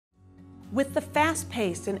With the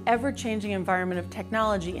fast-paced and ever-changing environment of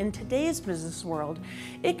technology in today's business world,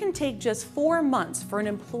 it can take just 4 months for an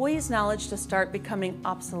employee's knowledge to start becoming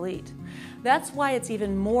obsolete. That's why it's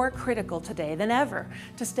even more critical today than ever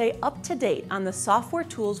to stay up to date on the software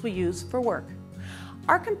tools we use for work.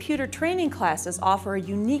 Our computer training classes offer a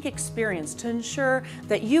unique experience to ensure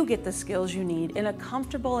that you get the skills you need in a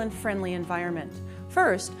comfortable and friendly environment.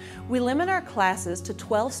 First, we limit our classes to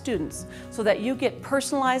 12 students so that you get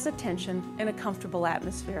personalized attention in a comfortable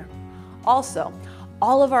atmosphere. Also,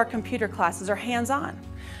 all of our computer classes are hands-on.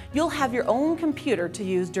 You'll have your own computer to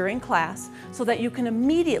use during class so that you can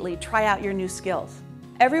immediately try out your new skills.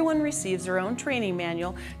 Everyone receives their own training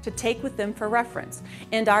manual to take with them for reference,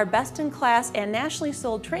 and our best-in-class and nationally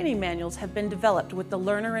sold training manuals have been developed with the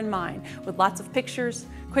learner in mind, with lots of pictures,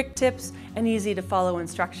 quick tips, and easy-to-follow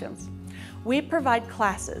instructions. We provide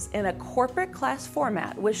classes in a corporate class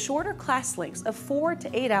format with shorter class lengths of 4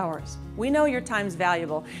 to 8 hours. We know your time's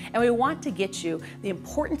valuable, and we want to get you the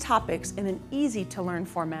important topics in an easy-to-learn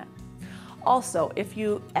format. Also, if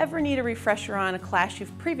you ever need a refresher on a class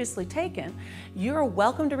you've previously taken, you're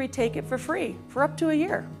welcome to retake it for free for up to a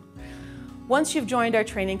year. Once you've joined our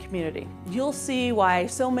training community, you'll see why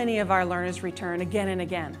so many of our learners return again and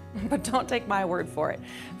again. But don't take my word for it.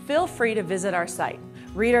 Feel free to visit our site,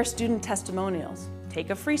 read our student testimonials, take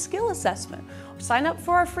a free skill assessment, sign up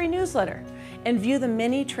for our free newsletter, and view the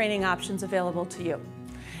many training options available to you.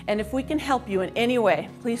 And if we can help you in any way,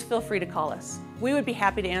 please feel free to call us. We would be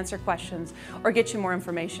happy to answer questions or get you more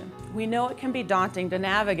information. We know it can be daunting to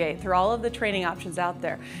navigate through all of the training options out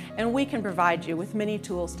there, and we can provide you with many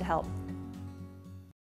tools to help.